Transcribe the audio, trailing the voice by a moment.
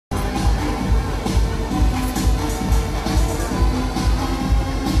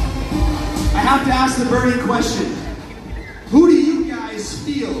have to ask the burning question. Who do you guys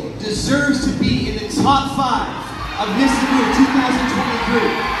feel deserves to be in the top 5 of CEBU 2023?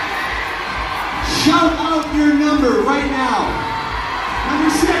 Shout out your number right now.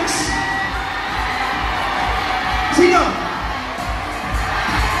 Number 6. Tino.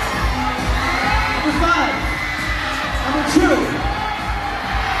 Number 5. Number 2.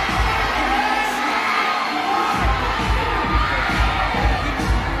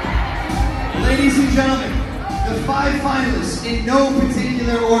 Ladies and gentlemen, the 5 finalists in no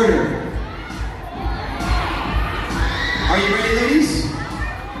particular order. Are you ready, ladies?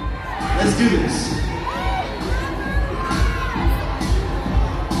 Let's do this.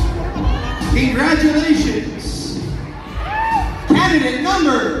 Congratulations! Candidate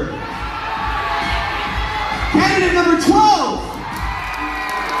number 12!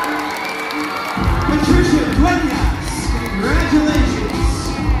 Patricia Duenas, congratulations!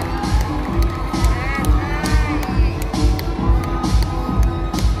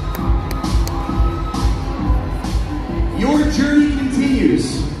 Your journey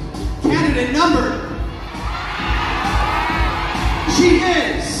continues. Candidate number, she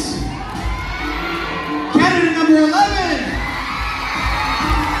is candidate number 11.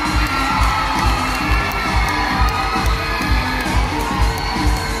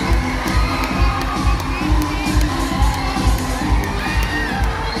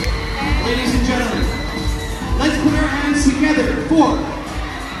 Ladies and gentlemen, let's put our hands together for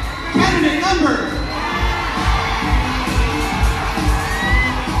candidate number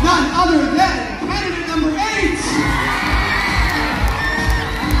none other than candidate number 8.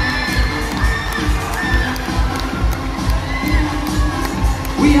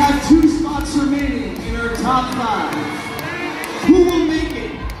 We have 2 spots remaining in our top 5. Who will make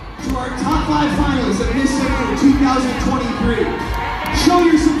it to our top 5 finalists of CEBU 2023? Show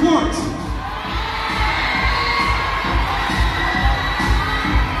your support.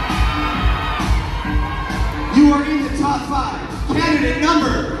 You are in the top 5. Candidate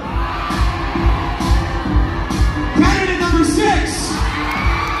number 6.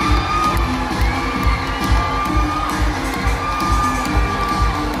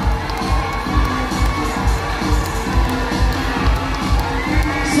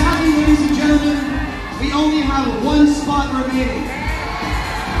 Sadly, ladies and gentlemen, we only have 1 spot remaining.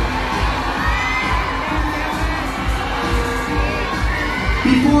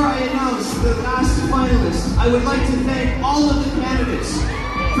 Before I announce the last finalist, I would like to thank all of the candidates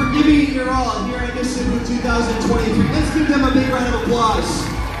for giving it your all here at CEBU 2023. Let's give them a big round of applause.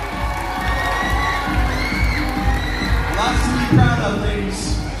 Lots to be proud of,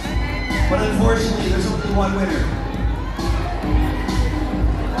 ladies. But unfortunately, there's only 1 winner.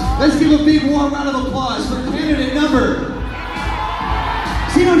 Let's give a big warm round of applause for candidate number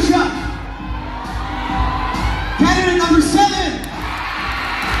Sino Chuck. Candidate number 7.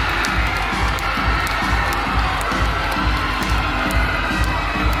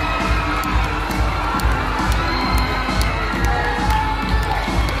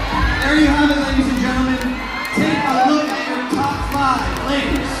 There you have it, ladies and gentlemen. Take a look at your top 5,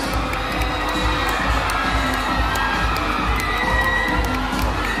 ladies.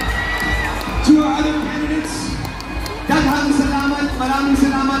 To our other candidates, daghang salamat, maraming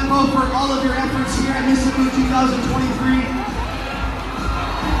salamat po for all of your efforts here at CEBU 2023.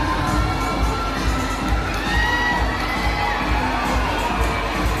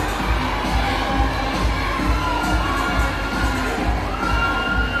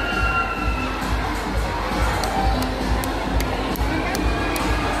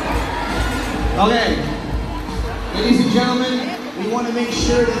 Okay, ladies and gentlemen, we want to make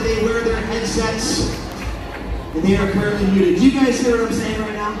sure that they wear their headsets and they are currently muted. Do you guys hear what I'm saying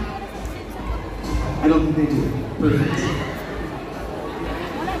right now? I don't think they do. Perfect.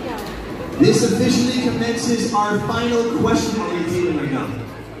 This officially commences our final question. How are you feeling right now?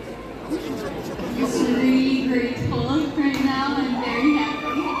 It's really grateful right now. I'm very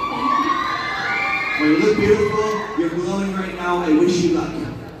happy. Thank you. Well, you look beautiful. You're glowing right now. I wish you luck.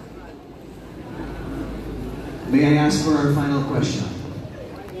 May I ask for our final question?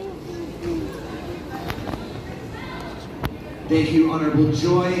 Thank you, Honorable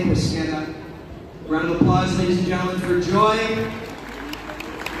Joy Pesquera. Round of applause, ladies and gentlemen, for Joy.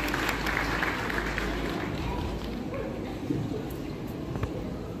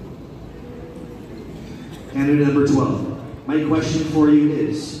 Candidate number 12. My question for you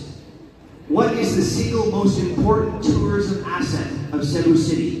is, what is the single most important tourism asset of Cebu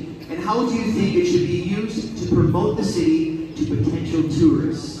City? And how do you think it should be used to promote the city to potential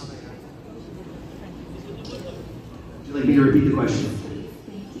tourists? Would you like me to repeat the question?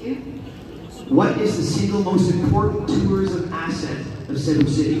 Thank you. What is the single most important tourism asset of Cebu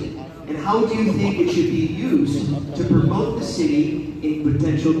City? And how do you think it should be used to promote the city in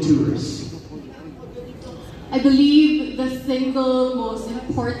potential tourists? I believe the single most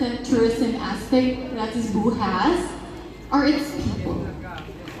important tourism aspect that Cebu has are its people.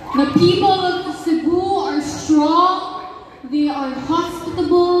 The people of Cebu are strong, they are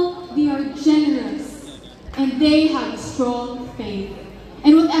hospitable, they are generous, and they have strong faith.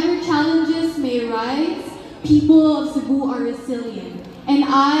 And whatever challenges may arise, people of Cebu are resilient. And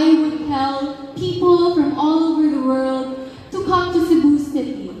I would tell people from all over the world to come to Cebu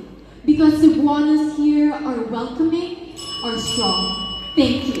City because Cebuanos here are welcoming, are strong.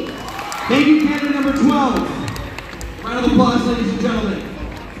 Thank you. Thank you, candidate number 12. Round of applause, ladies and gentlemen.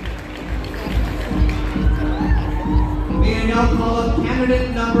 May I now call up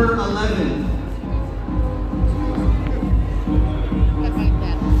candidate number 11.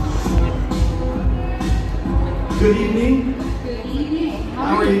 Good evening. Good evening.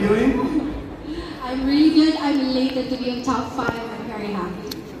 How are you doing? I'm really good. I'm elated to be in top 5. I'm very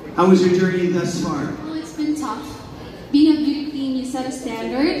happy. How was your journey thus far? Well, it's been tough. Being a beauty queen, you set a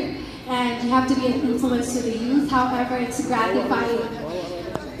standard, and you have to be an influence to the youth. However, it's gratifying.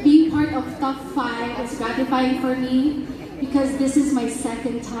 Being part of top 5 is gratifying for me because this is my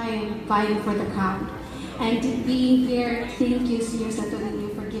second time vying for the crown. And being here, thank you, Senior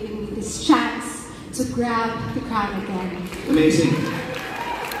Santorini, for giving me this chance to grab the crown again. Amazing.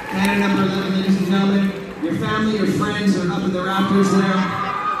 Candidate number 11, ladies and gentlemen. Your family, your friends are up in the rafters there.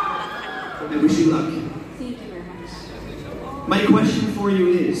 I wish you luck. Thank you very much. My question for you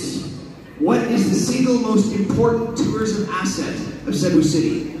is, what is the single most important tourism asset of Cebu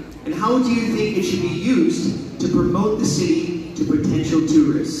City? And how do you think it should be used to promote the city to potential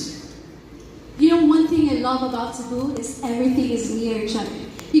tourists? You know, one thing I love about Cebu is everything is near each other.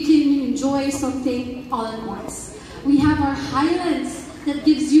 You can enjoy something all at once. We have our highlands that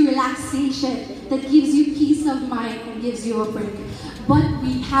gives you relaxation, that gives you peace of mind and gives you a break. But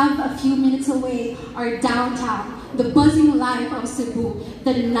we have a few minutes away our downtown, the buzzing life of Cebu,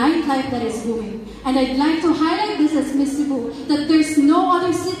 the nightlife that is booming. And I'd like to highlight this as Miss Cebu, that there's no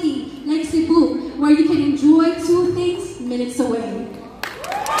other city like Cebu where you can enjoy 2 things minutes away.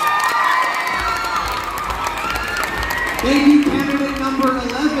 Thank you, candidate number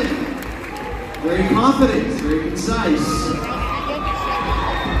 11. Very confident, very concise.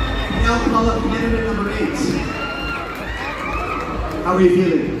 Now call up candidate number 8. How are you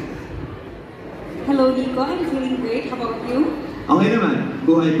feeling? Hello, Nico. I'm feeling great. How about you? Okay naman,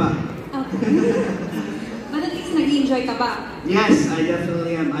 buhay pa. Okay. But at least nag-enjoy ka ba? Yes, I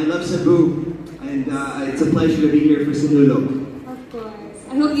definitely am. I love Cebu, and it's a pleasure to be here for Sinulog. Of course.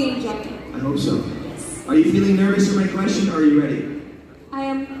 I hope you enjoy. I hope so. Are you feeling nervous for my question, or are you ready? I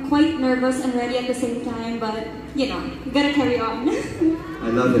am quite nervous and ready at the same time, but you know, you gotta carry on.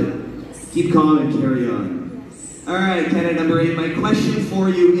 I love it. Keep calm and carry on. All right, candidate number 8. My question for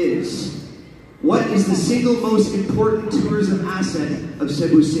you is, what is the single most important tourism asset of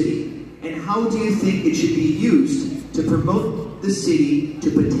Cebu City? And how do you think it should be used to promote the city to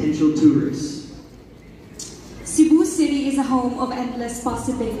potential tourists? Cebu City is a home of endless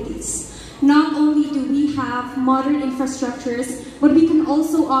possibilities. Not only do we have modern infrastructures, but we can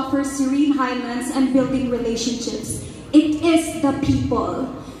also offer serene highlands and building relationships. It is the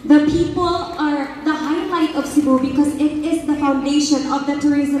people. The people are the highlight of Cebu because it is the foundation of the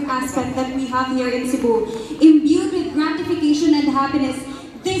tourism aspect that we have here in Cebu. Imbued with gratification and happiness,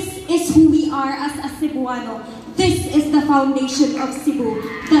 this is who we are as a Cebuano. This is the foundation of Cebu,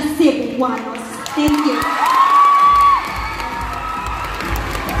 the Cebuanos. Thank you.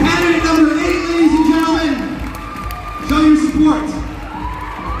 Candidate number 8, ladies and gentlemen, show your support.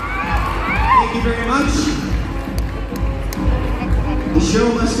 Thank you very much. The show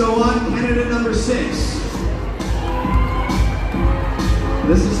must go on. Candidate number 6.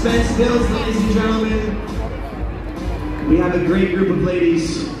 The suspense builds, ladies and gentlemen. We have a great group of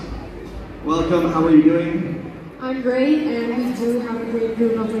ladies. Welcome, how are you doing? I'm great, and we do have a great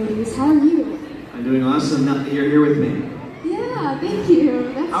group of ladies. How are you? I'm doing awesome, now that you're here with me. Yeah, thank you.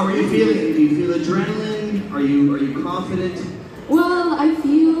 How are you feeling? Do you feel adrenaline? Are you confident? Well, I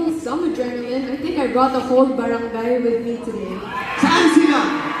feel some adrenaline. I think I brought the whole barangay with me today. Saan sila?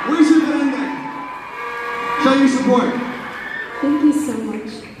 Where's your barangay? Show your support. Thank you so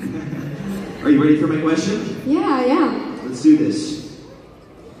much. Are you ready for my question? Yeah, I am. Let's do this.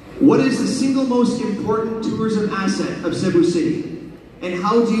 What is the single most important tourism asset of Cebu City? And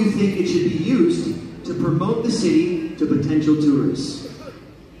how do you think it should be used to promote the city to potential tourists?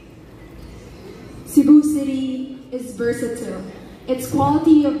 Cebu City is versatile. Its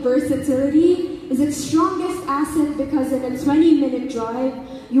quality of versatility is its strongest asset because in a 20-minute drive,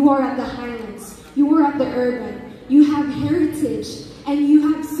 you are at the highlands, you are at the urban, you have heritage, and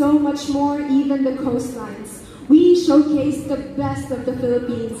you have so much more, even the coastlines. We showcase the best of the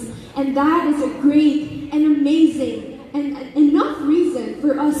Philippines, and that is a great and amazing and enough reason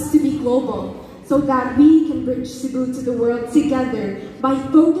for us to be global, so that we can bring Cebu to the world together by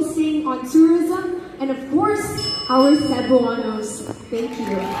focusing on tourism and, of course, our Cebuanos. Thank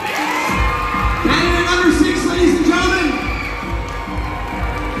you. Candidate number 6, ladies and gentlemen.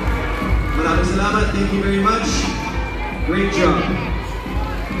 Maraming salamat. Thank you very much. Great job.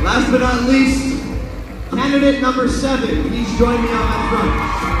 Last but not least, candidate number 7. Please join me on that front.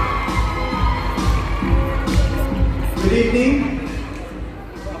 Good evening.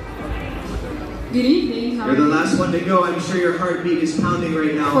 Good evening. How You're the last one to go. I'm sure your heartbeat is pounding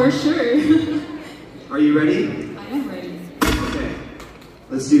right now. For sure. Are you ready? I am ready. Okay,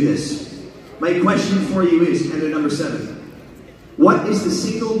 let's do this. My question for you is, candidate number 7. What is the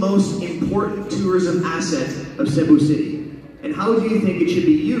single most important tourism asset of Cebu City? And how do you think it should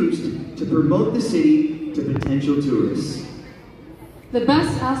be used to promote the city to potential tourists? The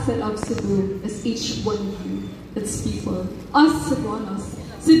best asset of Cebu is each one of you. It's people. Us Cebuanos.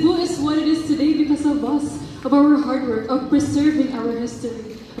 Cebu is what it is today because of us, of our hard work, of preserving our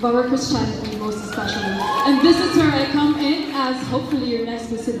history, of our Christianity most especially. And this is where I come in as hopefully your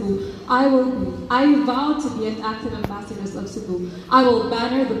next Miss Cebu. I vow to be an active ambassador of Cebu. I will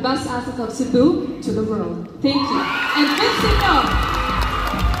banner the best assets of Cebu to the world. Thank you. And Vincent,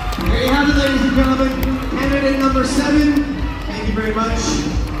 There you have it, ladies and gentlemen. Candidate number 7. Thank you very much.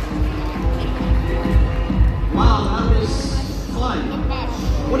 Wow, that was fun.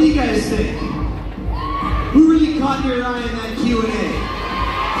 What do you guys think? Who really caught your eye in that Q&A?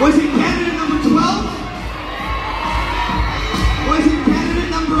 Was it candidate number 12? Was it candidate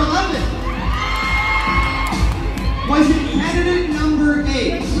number 11? Was it candidate number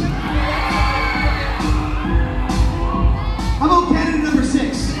 8? How about candidate number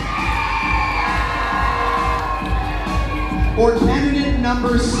 6? Or candidate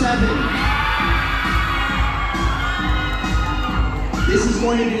number 7? This is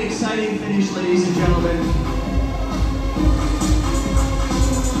going to be an exciting finish, ladies and gentlemen.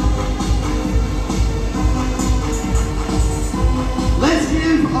 Let's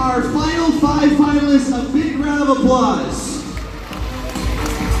give our final 5 finalists a big round of applause.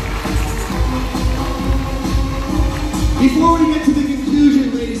 Before we get to the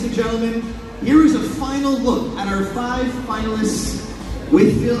conclusion, ladies and gentlemen, here is a final look at our 5 finalists.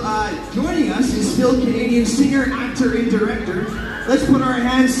 With Phil, joining us is Phil Canadian singer, actor, and director. Let's put our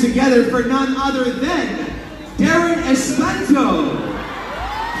hands together for none other than Darren Espanto.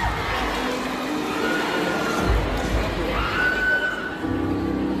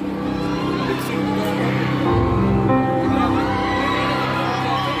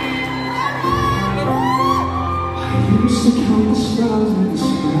 I used to count the stars in the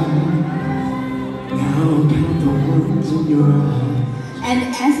sky. Now I count the ones in your eyes.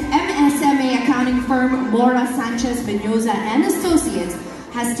 And MSMA accounting firm Mora Sanchez Benoza and Associates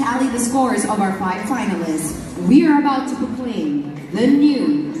has tallied the scores of our 5 finalists. We are about to proclaim the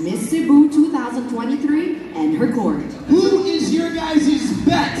new Miss Cebu 2023 and her court. Who is your guys'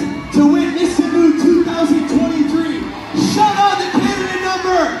 bet to win Miss Cebu 2023? Shout out the candidate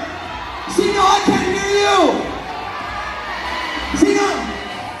number! Sino, I can't hear you! Sino!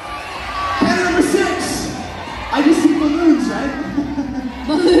 Candidate number 6! I just see balloons, right?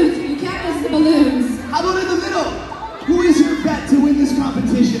 Balloons, you can't miss the balloons. How about in the middle? Who is your bet to win this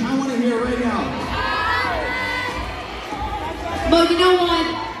competition? I want to hear it right now. But you know what?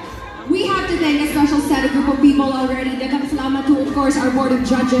 We have to thank a special set of group of people already. Daghang salamat to, of course, our board of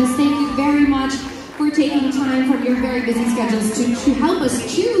judges. Thank you very much for taking time from your very busy schedules to help us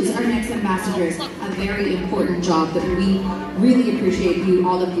choose our next ambassadors. A very important job that we really appreciate you,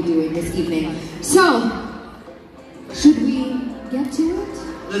 all of you doing this evening. So, should we get to it?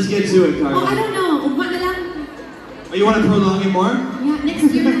 Let's get to it, Carla. Oh, I don't know. Ugma na lang. Oh, you want to prolong it more? Yeah,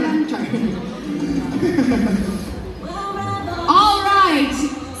 next year na lang. All right,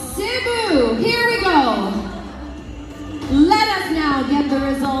 Cebu, here we go. Let us now get the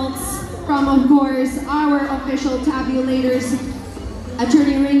results from, of course, our official tabulators.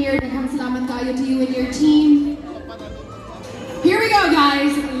 Attorney Rainier, daghang salamat kayo to you and your team. Here we go,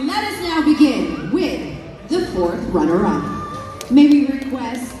 guys. Let us now begin with the 4th runner-up. May we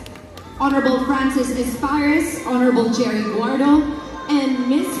request Honorable Francis Espares, Honorable Jerry Guardo, and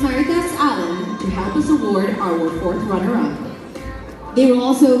Miss Maritas Allen to help us award our 4th runner-up. They will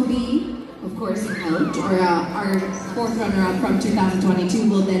also be of course, helped, or our fourth runner-up from 2022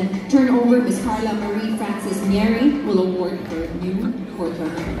 will then turn over. Miss Carla Marie Francis Nieri will award her new fourth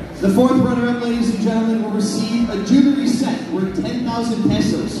runner-up. The fourth runner-up, ladies and gentlemen, will receive a jewelry set worth 10,000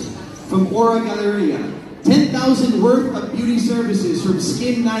 pesos from Aura Galleria, 10,000 worth of beauty services from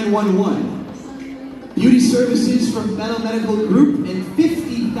Skin 911, beauty services from Bell Medical Group, and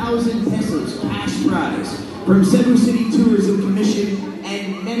 50,000 pesos cash prize from Cebu City Tourism Commission,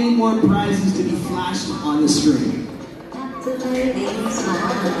 and many more prizes to be flashed on the screen.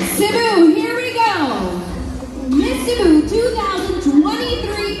 Cebu, here we go! Miss Cebu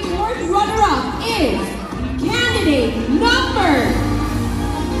 2023 fourth runner-up is candidate number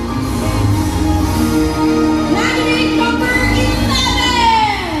 11!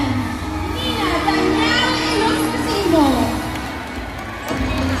 Nina Danielle Ilusimo.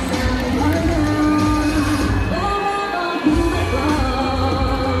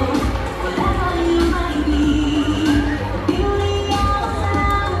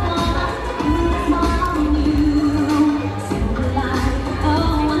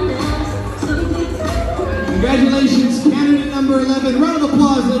 Congratulations, candidate number 11. Round of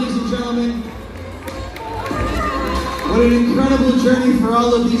applause, ladies and gentlemen. What an incredible journey for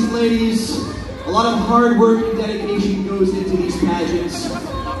all of these ladies. A lot of hard work and dedication goes into these pageants.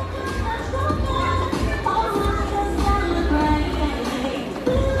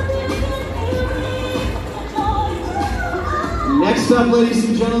 Next up, ladies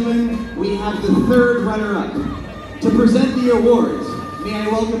and gentlemen, we have the third runner-up. To present the awards, may I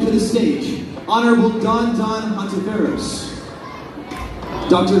welcome to the stage Honorable Don Hontiveros,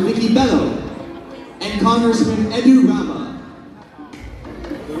 Dr. Vicky Bello, and Congressman Edu Rama.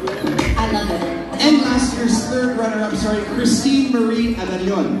 I love it. And last year's third runner-up, Christine Marie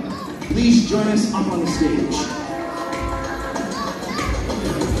Abellon. Please join us up on the stage.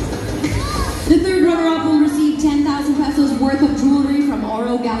 The third runner-up will receive 10,000 pesos worth of jewelry from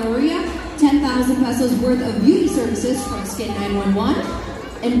Oro Galleria, 10,000 pesos worth of beauty services from Skin 911,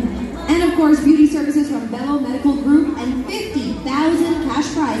 and of course, beauty services from Bell Medical Group, and 50,000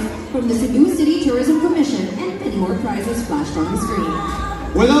 cash prize from the Cebu City Tourism Commission, and many more prizes flashed on the screen.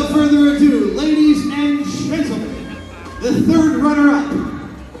 Without further ado, ladies and gentlemen, the third runner-up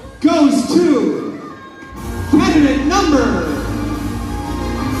goes to candidate number.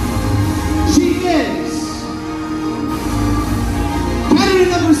 She is candidate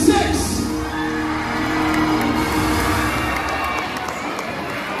number 6.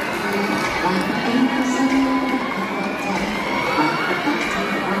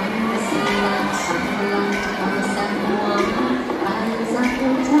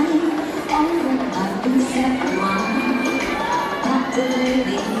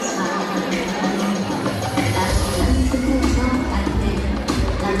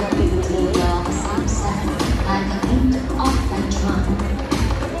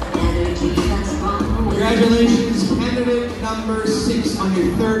 Congratulations, candidate number 6 on your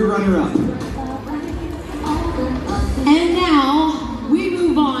third runner-up. And now, we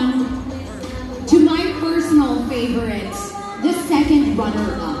move on to my personal favorite, the second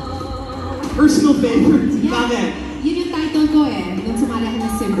runner-up. Personal favorite? Yeah, yun yung title ko eh, nung sumali ako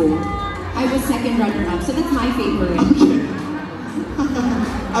ng Cebu. I was second runner-up, so that's my favorite. Okay.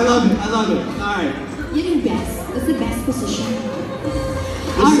 I love it, alright. Yun yung best, that's the best position.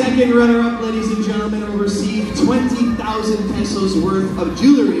 The second runner-up, ladies and gentlemen, will receive 20,000 pesos worth of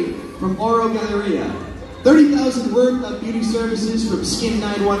jewelry from Oro Galleria, 30,000 worth of beauty services from Skin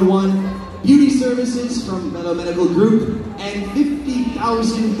 911, beauty services from Bell Medical Group, and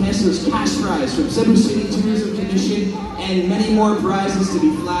 50,000 pesos cash prize from Cebu City Tourism Commission, and many more prizes to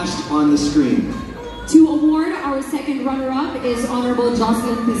be flashed on the screen. To award our second runner-up is Honorable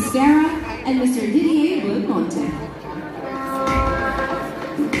Jocelyn Pesquera and Mr. Didier Belmonte.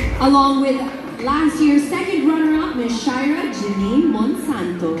 Along with last year's second runner-up, Ms. Shira Janine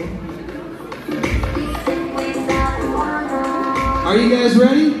Monsanto. Are you guys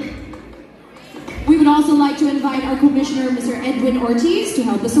ready? We would also like to invite our Commissioner, Mr. Edwin Ortiz, to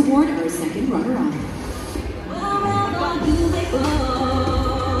help us award our second runner-up.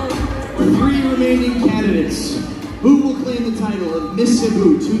 3 remaining candidates. Who will claim the title of Miss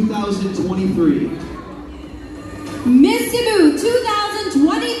Cebu 2023? Miss Cebu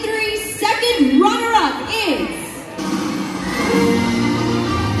 2023 second runner-up is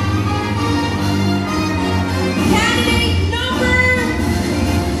candidate number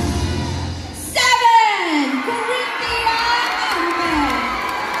 7, Corinthia Alves.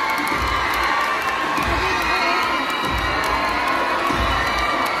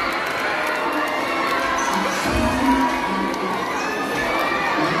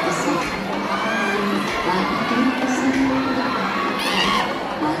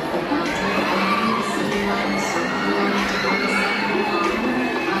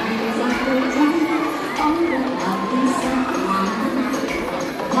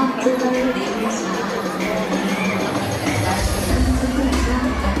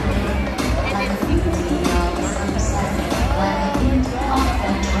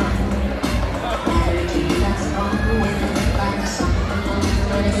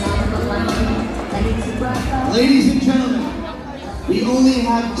 Ladies and gentlemen, we only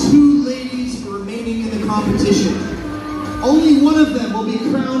have 2 ladies remaining in the competition. Only one of them will be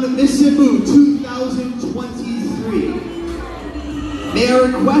crowned Miss CEBU 2023. May I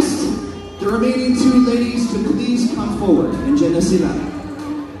request the remaining 2 ladies to please come forward. Nandiyan na sila.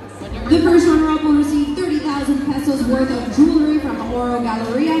 The first runner-up will receive 30,000 pesos worth of jewelry from Oro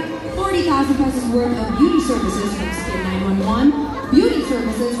Galleria, 40,000 pesos worth of beauty services from Skin 911, beauty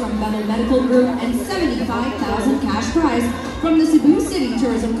services from Belo Medical Group, and 75,000 cash prize from the Cebu City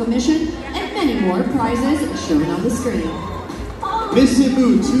Tourism Commission, and many more prizes shown on the screen. Miss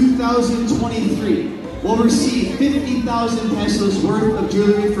CEBU 2023 will receive 50,000 pesos worth of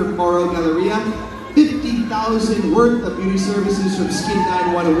jewelry from Oro Galleria, 50,000 worth of beauty services from Skin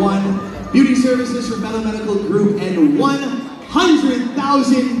 911, beauty services from Belo Medical Group, and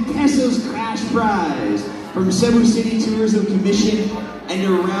 100,000 pesos cash prize from Cebu City Tourism Commission, and a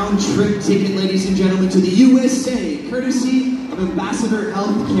round-trip ticket, ladies and gentlemen, to the USA, courtesy of Ambassador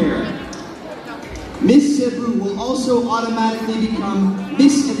Healthcare. Miss CEBU will also automatically become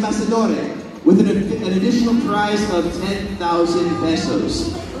Miss Ambassadore with an additional prize of 10,000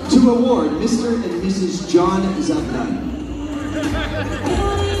 pesos to award Mr. and Mrs. John Zabdan.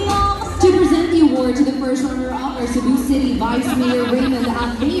 To present the award to the first runner-up are Cebu City Vice Mayor Raymond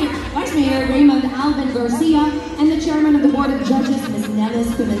Alvin Garcia and the Chairman of the Board of Judges, Ms.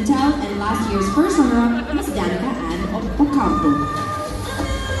 Nelis Pimentel, and last year's first runner-up, Ms. Danica Ann Ocampo.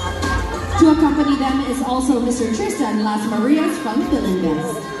 To accompany them is also Mr. Tristan Las Marias from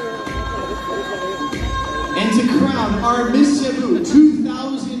Philinvest. And to crown our Miss CEBU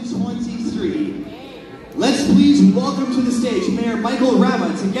 2023, let's please welcome to the stage Mayor Michael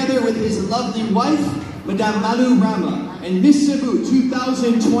Rama together with his lovely wife, Madame Malu Rama, and Miss CEBU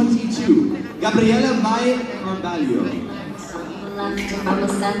 2022, Gabriela May Carvalho.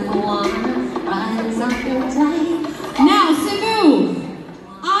 Now, Cebu,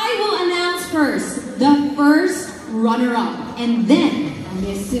 I will announce first the first runner-up and then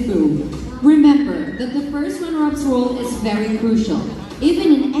Miss Cebu. Remember that the first runner-up's role is very crucial.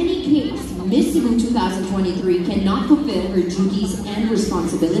 Even in any case, Miss CEBU 2023 cannot fulfill her duties and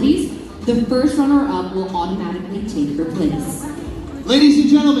responsibilities, the first runner-up will automatically take her place. Ladies and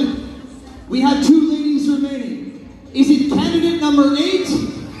gentlemen, we have 2 ladies remaining. Is it candidate number 8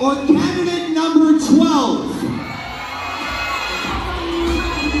 or candidate number 12?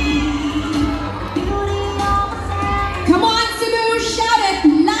 Come on, Cebu, shout it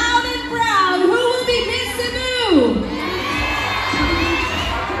loud and proud. Who will be Miss Cebu?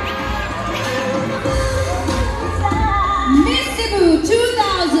 Miss Cebu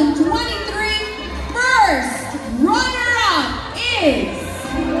 2023 first runner-up is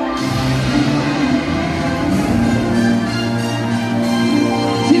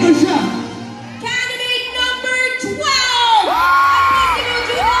Sino siya? candidate number 12. And Miss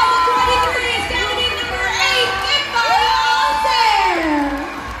Cebu 2023 is candidate number 8, Ipayo Alcer.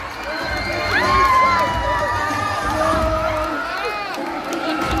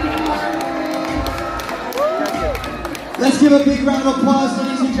 Let's give a big round of applause,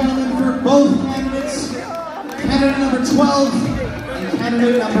 ladies and gentlemen, for both candidates. Candidate number 12 and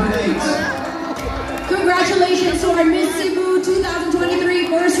candidate number 8. Congratulations to our Miss Cebu 2023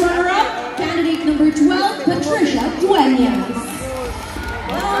 first runner-up, candidate number 12, Patricia Duenas.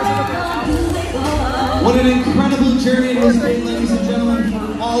 What an incredible journey it has been, ladies and gentlemen,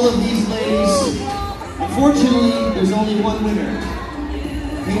 for all of these ladies. Unfortunately, there's only one winner.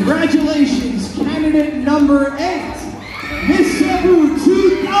 Congratulations, candidate number 8, Miss CEBU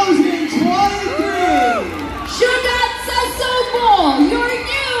 2023! Shudat Sasobo, your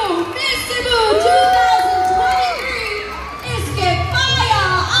new Miss Cebu 2023 is Kefaya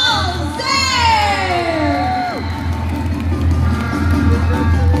Alcer.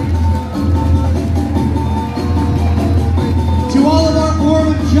 To all of our board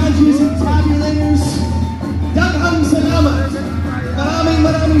of judges and tabulators, daghang salamat.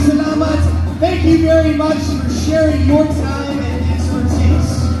 Maraming salamat. Thank you very much for sharing your time and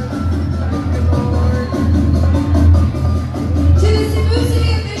expertise. To the Cebu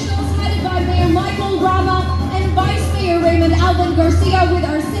City officials headed by Mayor Michael Rama and Vice Mayor Raymond Alvin Garcia with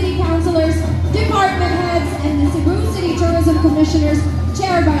our city councilors, department heads, and the Cebu City Tourism Commissioners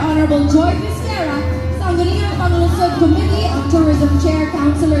chaired by Honorable Joy Vizquera, Sangguniang Pangulusod Committee of Tourism Chair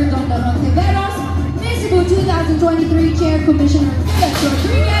Councilor Don Daron Tiveros, Miss Cebu 2023 Chair Commissioner Philip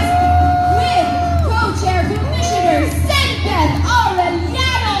Rodriguez, with Co-Chair Commissioner Senbeth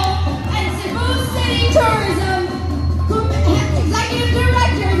Aureliano, and Cebu City Tourism Executive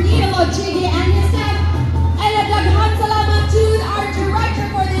Director Neil Ochigi Anyasem, and a daghang salamat to our director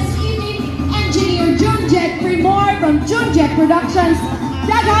for this evening, Engineer Junjet Productions.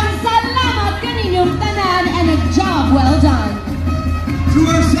 Daghang salamat kaninyong tanan and a job well done. To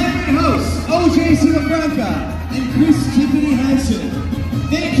our Saturday hosts, OJ Silafranca and Chris Tiffany Hansen,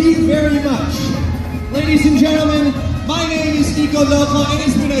 thank you very much. Ladies and gentlemen, my name is Nico Loco, and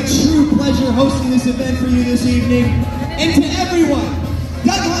it's been a true pleasure hosting this event for you this evening. And to everyone,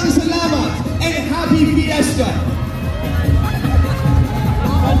 daghang salamat and happy fiesta.